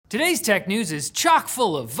Today's tech news is chock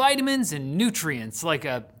full of vitamins and nutrients like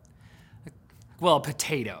a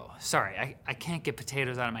potato. Sorry, I can't get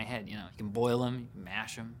potatoes out of my head, you know. You can boil them, you can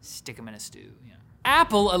mash them, stick them in a stew, you know.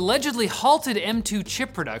 Apple allegedly halted M2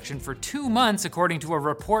 chip production for 2 months according to a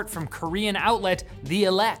report from Korean outlet The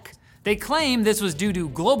Elec. They claim this was due to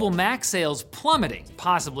global Mac sales plummeting,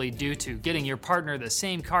 possibly due to getting your partner the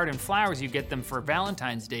same card and flowers you get them for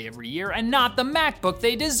Valentine's Day every year and not the MacBook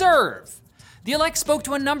they deserve. The Elec spoke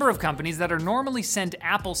to a number of companies that are normally sent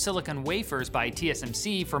Apple silicon wafers by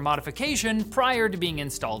TSMC for modification prior to being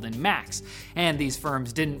installed in Macs, and these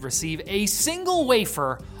firms didn't receive a single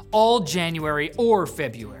wafer all January or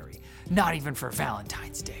February, not even for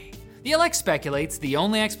Valentine's Day. The Elec speculates the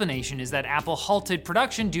only explanation is that Apple halted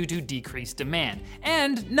production due to decreased demand,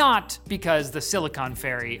 and not because the Silicon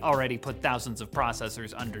Fairy already put thousands of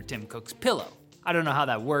processors under Tim Cook's pillow. I don't know how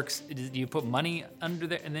that works. Do you put money under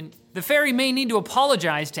there and then? The Fairy may need to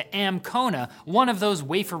apologize to Amkona, one of those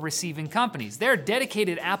wafer receiving companies. Their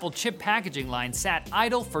dedicated Apple chip packaging line sat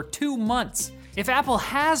idle for 2 months. If Apple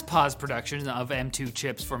has paused production of M2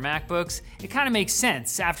 chips for MacBooks, it kind of makes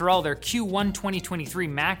sense. After all, their Q1 2023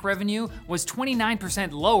 Mac revenue was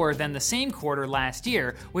 29% lower than the same quarter last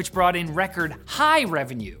year, which brought in record high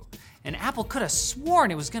revenue. And Apple could have sworn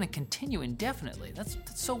it was going to continue indefinitely. That's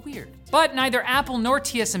so weird. But neither Apple nor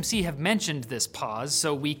TSMC have mentioned this pause,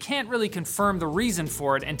 so we can't really confirm the reason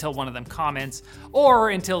for it until one of them comments, or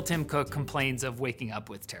until Tim Cook complains of waking up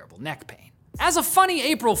with terrible neck pain. As a funny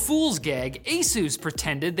April Fool's gag, Asus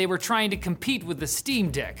pretended they were trying to compete with the Steam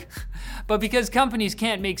Deck. But because companies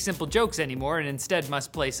can't make simple jokes anymore and instead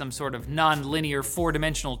must play some sort of non-linear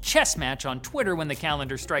 4-dimensional chess match on Twitter when the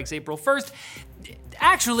calendar strikes April 1st,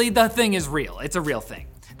 actually the thing is real. It's a real thing.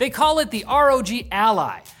 They call it the ROG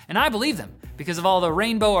Ally, and I believe them because of all the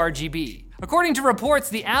rainbow RGB. According to reports,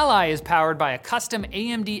 the Ally is powered by a custom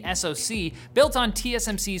AMD SoC built on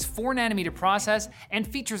TSMC's 4nm process and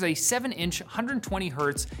features a 7-inch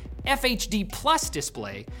 120Hz FHD Plus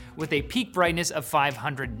display with a peak brightness of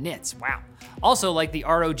 500 nits. Wow. Also, like the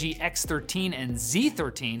ROG X13 and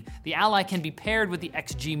Z13, the Ally can be paired with the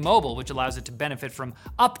XG Mobile, which allows it to benefit from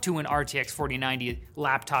up to an RTX 4090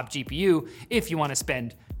 laptop GPU if you want to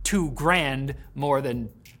spend $2,000 more than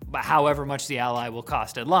however much the Ally will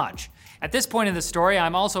cost at launch. At this point in the story,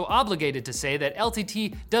 I'm also obligated to say that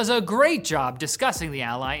LTT does a great job discussing the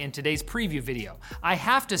Ally in today's preview video. I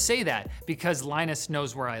have to say that because Linus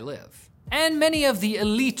knows where I live. And many of the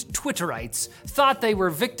elite Twitterites thought they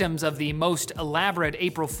were victims of the most elaborate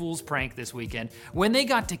April Fool's prank this weekend when they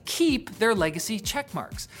got to keep their legacy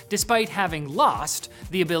checkmarks, despite having lost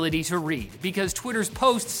the ability to read, because Twitter's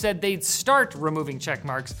post said they'd start removing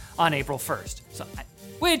checkmarks on April 1st.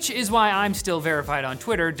 Which is why I'm still verified on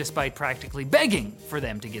Twitter despite practically begging for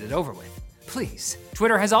them to get it over with. Please.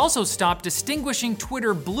 Twitter has also stopped distinguishing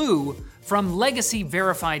Twitter Blue from legacy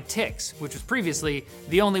verified ticks, which was previously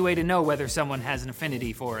the only way to know whether someone has an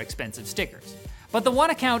affinity for expensive stickers. But the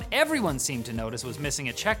one account everyone seemed to notice was missing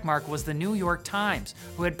a checkmark was the New York Times,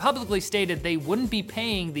 who had publicly stated they wouldn't be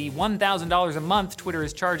paying the $1,000 a month Twitter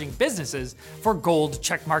is charging businesses for gold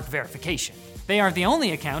checkmark verification. They aren't the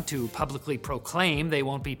only account to publicly proclaim they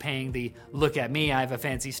won't be paying the "look at me, I have a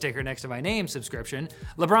fancy sticker next to my name" subscription.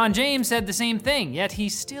 LeBron James said the same thing, yet he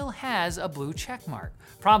still has a blue checkmark.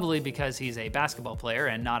 Probably because he's a basketball player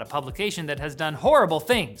and not a publication that has done horrible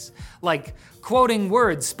things, like quoting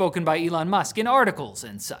words spoken by Elon Musk in articles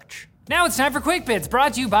and such. Now it's time for Quick Bits,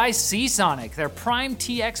 brought to you by Seasonic. Their Prime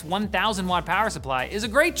TX 1000 watt power supply is a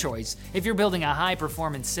great choice if you're building a high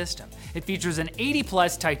performance system. It features an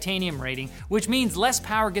 80+ titanium rating, which means less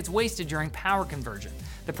power gets wasted during power conversion.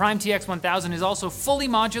 The Prime TX 1000 is also fully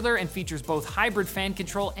modular and features both hybrid fan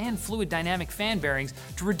control and fluid dynamic fan bearings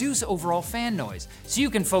to reduce overall fan noise, so you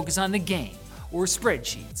can focus on the game, or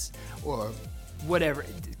spreadsheets, or whatever,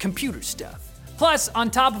 computer stuff. Plus, on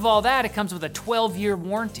top of all that, it comes with a 12-year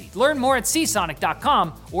warranty. Learn more at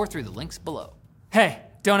Seasonic.com or through the links below. Hey,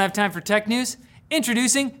 don't have time for tech news?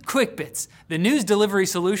 Introducing Quick Bits, the news delivery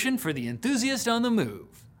solution for the enthusiast on the move.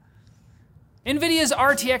 NVIDIA's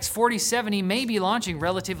RTX 4070 may be launching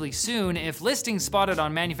relatively soon if listings spotted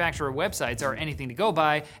on manufacturer websites are anything to go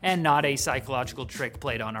by and not a psychological trick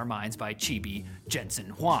played on our minds by chibi Jensen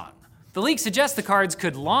Huang. The leak suggests the cards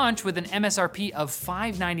could launch with an MSRP of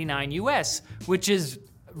 $599 US, which is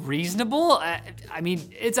reasonable. I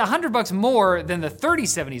mean, it's $100 more than the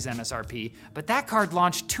 3070's MSRP, but that card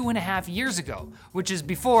launched 2.5 years ago, which is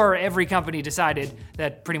before every company decided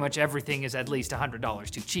that pretty much everything is at least $100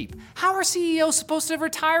 too cheap. How are CEOs supposed to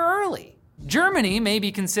retire early? Germany may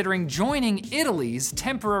be considering joining Italy's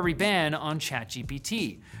temporary ban on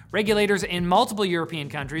ChatGPT. Regulators in multiple European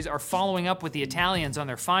countries are following up with the Italians on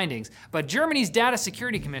their findings, but Germany's data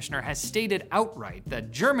security commissioner has stated outright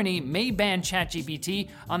that Germany may ban ChatGPT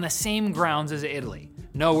on the same grounds as Italy.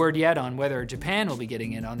 No word yet on whether Japan will be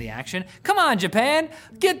getting in on the action. Come on, Japan,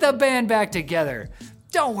 get the band back together.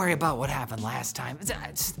 Don't worry about what happened last time. It's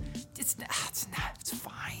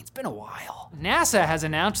fine. It's been a while. NASA has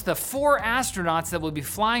announced the 4 astronauts that will be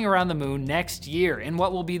flying around the moon next year in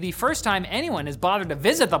what will be the first time anyone has bothered to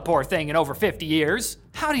visit the poor thing in over 50 years.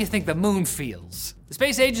 How do you think the moon feels? The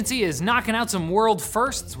space agency is knocking out some world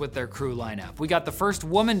firsts with their crew lineup. We got the first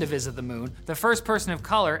woman to visit the moon, the first person of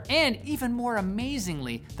color, and even more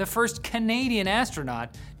amazingly, the first Canadian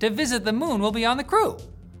astronaut to visit the moon will be on the crew.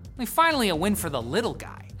 Finally a win for the little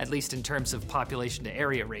guy, at least in terms of population to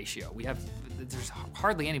area ratio. There's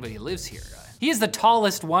hardly anybody who lives here. He is the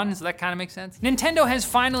tallest one, so that kind of makes sense. Nintendo has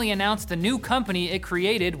finally announced the new company it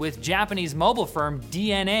created with Japanese mobile firm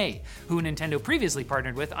DeNA, who Nintendo previously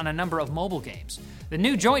partnered with on a number of mobile games. The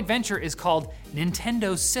new joint venture is called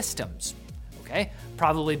Nintendo Systems. Okay?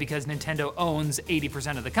 Probably because Nintendo owns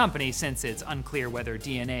 80% of the company, since it's unclear whether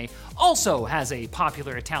DeNA also has a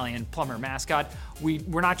popular Italian plumber mascot.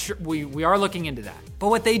 We're not sure, we are looking into that. But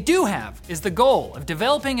what they do have is the goal of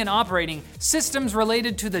developing and operating systems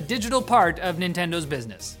related to the digital part of Nintendo's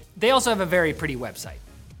business. They also have a very pretty website.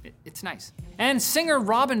 It's nice. And singer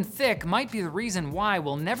Robin Thicke might be the reason why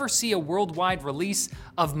we'll never see a worldwide release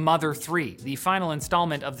of Mother 3, the final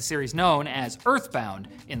installment of the series known as Earthbound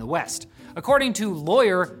in the West. According to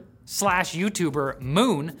lawyer/YouTuber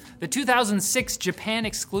Moon, the 2006 Japan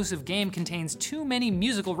exclusive game contains too many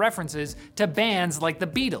musical references to bands like the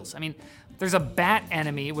Beatles. I mean, there's a bat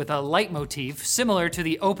enemy with a leitmotif similar to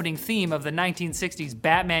the opening theme of the 1960s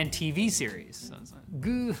Batman TV series.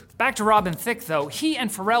 Back to Robin Thicke though, he and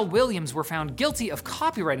Pharrell Williams were found guilty of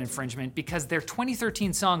copyright infringement because their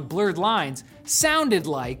 2013 song Blurred Lines sounded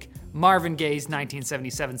like Marvin Gaye's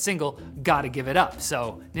 1977 single, Gotta Give It Up.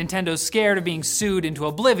 So Nintendo's scared of being sued into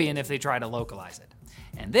oblivion if they try to localize it.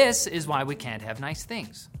 And this is why we can't have nice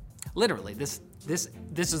things. Literally, this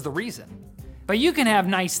is the reason. But you can have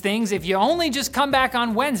nice things if you only just come back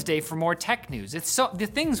on Wednesday for more tech news. The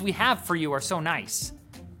things we have for you are so nice.